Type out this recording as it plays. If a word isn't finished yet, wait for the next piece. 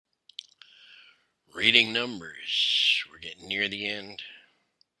Reading Numbers. We're getting near the end.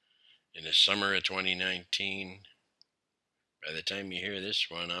 In the summer of 2019, by the time you hear this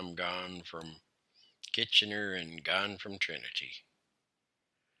one, I'm gone from Kitchener and gone from Trinity.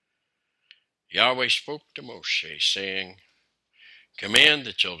 Yahweh spoke to Moshe, saying, Command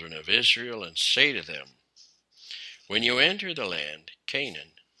the children of Israel and say to them, When you enter the land,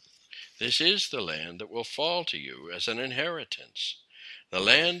 Canaan, this is the land that will fall to you as an inheritance, the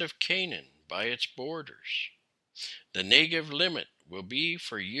land of Canaan by its borders. The Negev limit will be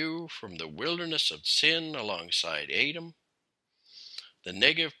for you from the wilderness of Sin alongside Edom. The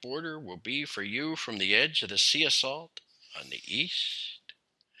Negev border will be for you from the edge of the Sea of Salt on the east.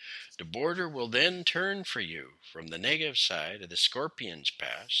 The border will then turn for you from the Negev side of the Scorpions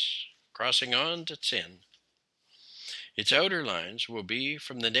Pass, crossing on to Sin. Its outer lines will be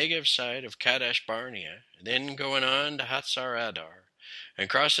from the Negev side of Kadesh Barnea, then going on to Hatzar Adar, and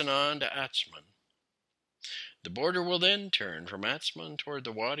crossing on to Atzmon. The border will then turn from Atzmon toward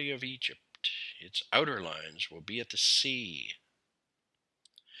the Wadi of Egypt. Its outer lines will be at the sea.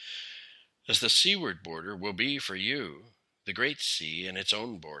 As the seaward border will be for you, the Great Sea and its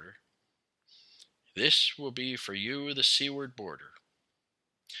own border, this will be for you the seaward border,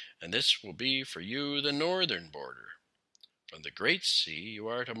 and this will be for you the northern border. From the Great Sea you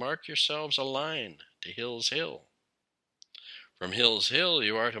are to mark yourselves a line to Hill's Hill. From Hill's Hill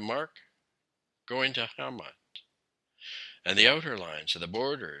you are to mark going to Hamat, and the outer lines of the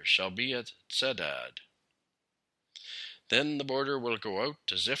border shall be at Zedad. Then the border will go out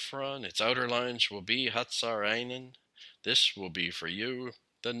to Ziphron. Its outer lines will be Hatzar Einan. This will be for you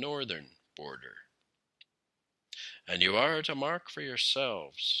the northern border. And you are to mark for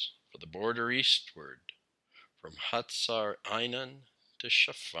yourselves for the border eastward, from Hatzar Einan to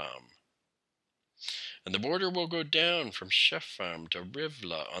Shepham. And the border will go down from Shepham to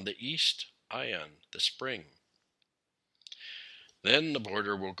Rivlah on the east Ayan, the spring. Then the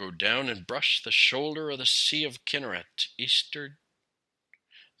border will go down and brush the shoulder of the Sea of Kinneret eastward.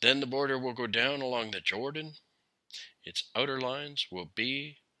 Then the border will go down along the Jordan. Its outer lines will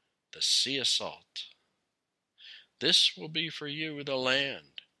be the Sea of Salt. This will be for you the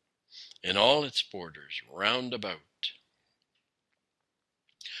land in all its borders round about.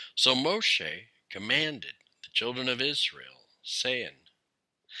 So Moshe commanded the children of Israel, saying,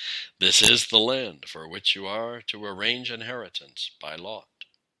 This is the land for which you are to arrange inheritance by lot,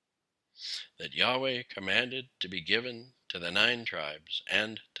 that Yahweh commanded to be given to the 9 tribes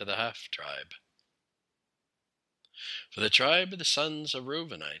and to the half-tribe. For the tribe of the sons of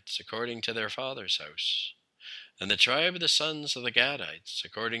Reubenites according to their father's house, and the tribe of the sons of the Gadites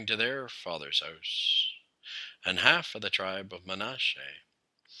according to their father's house, and half of the tribe of Manasseh,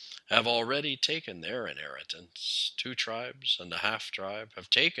 have already taken their inheritance. 2 tribes and a half-tribe have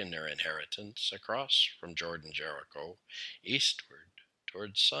taken their inheritance across from Jordan Jericho, eastward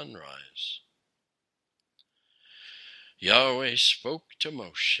towards sunrise. Yahweh spoke to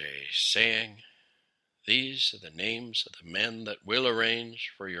Moshe, saying, These are the names of the men that will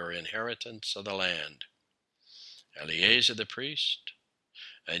arrange for your inheritance of the land. Eleazar the priest,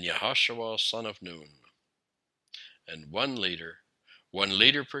 and Yehoshua son of Nun, and one leader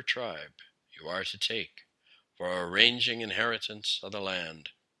per tribe you are to take for arranging inheritance of the land.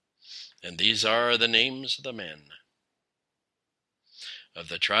 And these are the names of the men. Of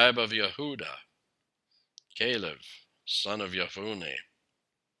the tribe of Yehudah, Caleb, son of Yefuneh.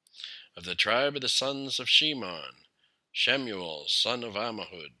 Of the tribe of the sons of Shimon, Shemuel, son of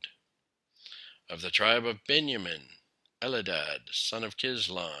Ammihud. Of the tribe of Benjamin, Eladad, son of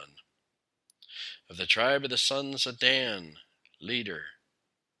Kislon. Of the tribe of the sons of Dan, leader,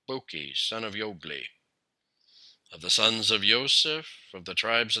 Boki, son of Yogli. Of the sons of Joseph, of the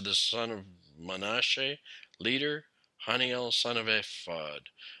tribes of the son of Manasseh, leader, Haniel, son of Ephod.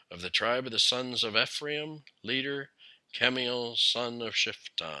 Of the tribe of the sons of Ephraim, leader, Chemiel, son of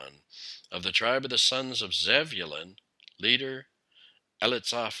Shiptan. Of the tribe of the sons of Zebulun, leader,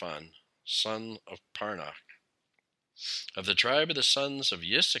 Elitzaphan, son of Parnach. Of the tribe of the sons of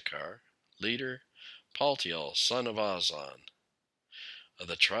Issachar, leader, Paltiel, son of Azan. Of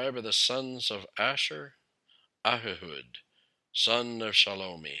the tribe of the sons of Asher, Ahihud, son of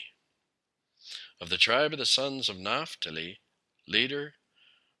Shalomi. Of the tribe of the sons of Naphtali, leader,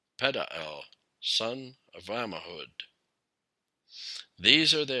 Pedael, son of Ammihud.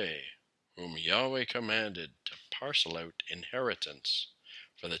 These are they whom Yahweh commanded to parcel out inheritance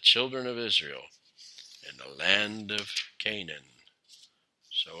for the children of Israel in the land of Canaan.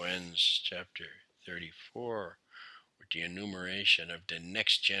 So ends chapter 34 with the enumeration of the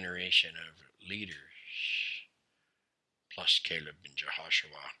next generation of leaders, plus Caleb and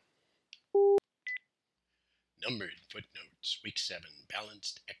Jehoshua. Numbered footnotes, week 7,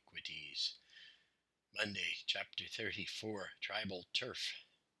 balanced equities. Monday, chapter 34, tribal turf.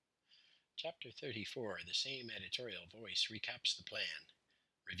 Chapter 34, the same editorial voice recaps the plan,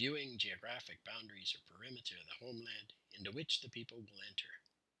 reviewing geographic boundaries or perimeter of the homeland into which the people will enter,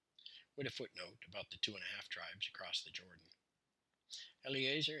 with a footnote about the 2.5 tribes across the Jordan.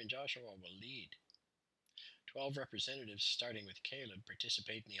 Eleazar and Joshua will lead. 12 representatives, starting with Caleb,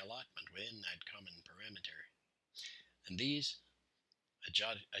 participate in the allotment within that common perimeter, and these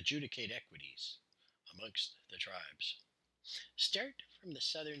adjudicate equities amongst the tribes. Start from the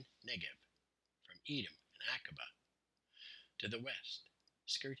southern Negev, from Edom and Aqaba, to the west,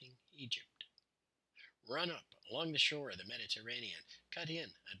 skirting Egypt. Run up along the shore of the Mediterranean, cut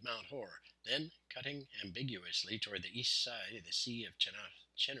in at Mount Hor, then cutting ambiguously toward the east side of the Sea of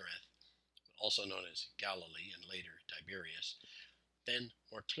Chinnereth, also known as Galilee and later Tiberias, then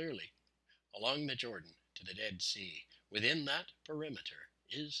more clearly along the Jordan to the Dead Sea. Within that perimeter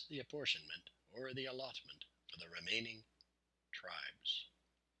is the apportionment or the allotment for the remaining tribes.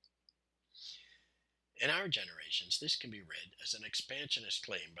 In our generations, this can be read as an expansionist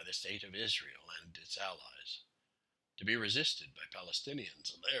claim by the State of Israel and its allies, to be resisted by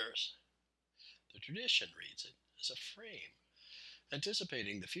Palestinians and theirs. The tradition reads it as a frame,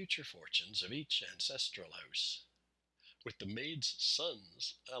 anticipating the future fortunes of each ancestral house, with the maid's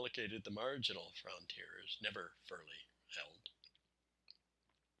sons allocated the marginal frontiers never fully held.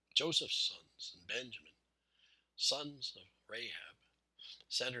 Joseph's sons and Benjamin, sons of Rahab,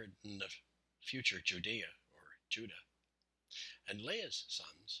 centered in the future Judea or Judah, and Leah's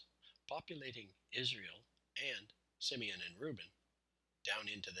sons, populating Israel and Simeon and Reuben down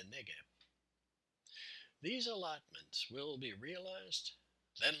into the Negev. These allotments will be realized,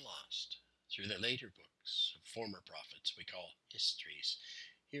 then lost, through the later books of former prophets we call histories.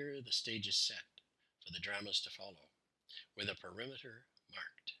 Here the stage is set for the dramas to follow, with a perimeter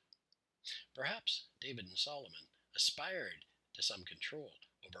marked. Perhaps David and Solomon aspired to some control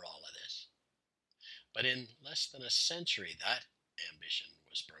over all of this, but in less than a century that ambition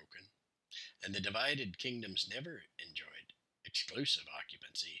was broken, and the divided kingdoms never enjoyed exclusive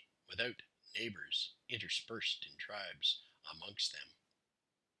occupancy without neighbors interspersed in tribes amongst them.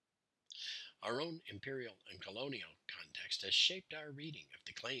 Our own imperial and colonial context has shaped our reading of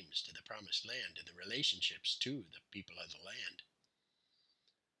the claims to the Promised Land and the relationships to the people of the land.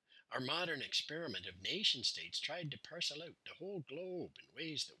 Our modern experiment of nation states tried to parcel out the whole globe in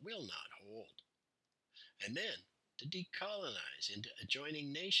ways that will not hold, and then to decolonize into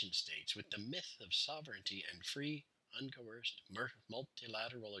adjoining nation states with the myth of sovereignty and free, uncoerced,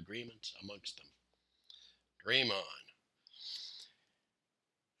 multilateral agreements amongst them. Dream on.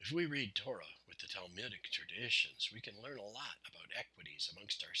 If we read Torah with the Talmudic traditions, we can learn a lot about equities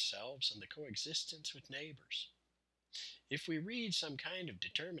amongst ourselves and the coexistence with neighbors. If we read some kind of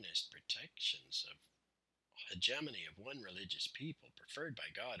determinist protections of hegemony of one religious people preferred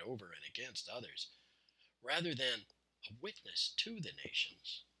by God over and against others, rather than a witness to the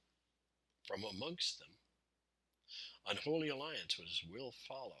nations from amongst them, unholy alliances will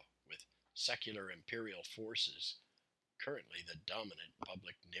follow with secular imperial forces, currently the dominant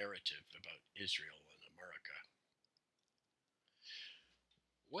public narrative about Israel and America.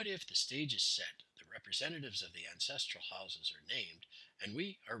 What if the stage is set, the representatives of the ancestral houses are named, and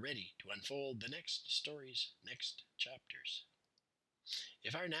we are ready to unfold the next stories, next chapters?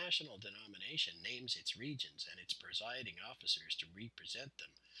 If our national denomination names its regions and its presiding officers to represent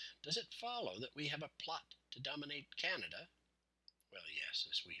them, does it follow that we have a plot to dominate Canada? Well, yes,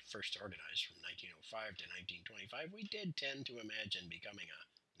 as we first organized from 1905 to 1925, we did tend to imagine becoming a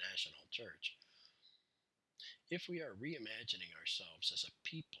national church. If we are reimagining ourselves as a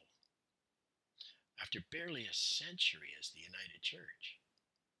people, after barely a century as the United Church,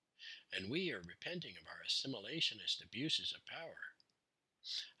 and we are repenting of our assimilationist abuses of power,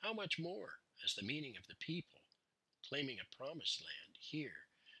 how much more has the meaning of the people claiming a promised land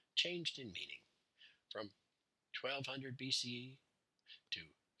here changed in meaning from 1200 BCE to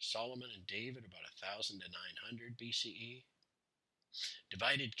Solomon and David about 1000 to 900 BCE,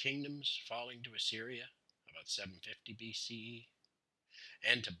 divided kingdoms falling to Assyria about 750 BCE,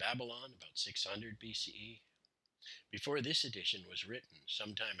 and to Babylon about 600 BCE, before this edition was written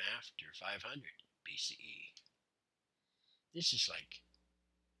sometime after 500 BCE. This is like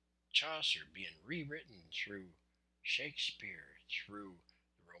Chaucer being rewritten through Shakespeare, through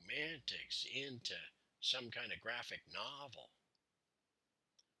the Romantics, into some kind of graphic novel.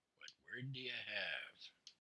 What word do you have?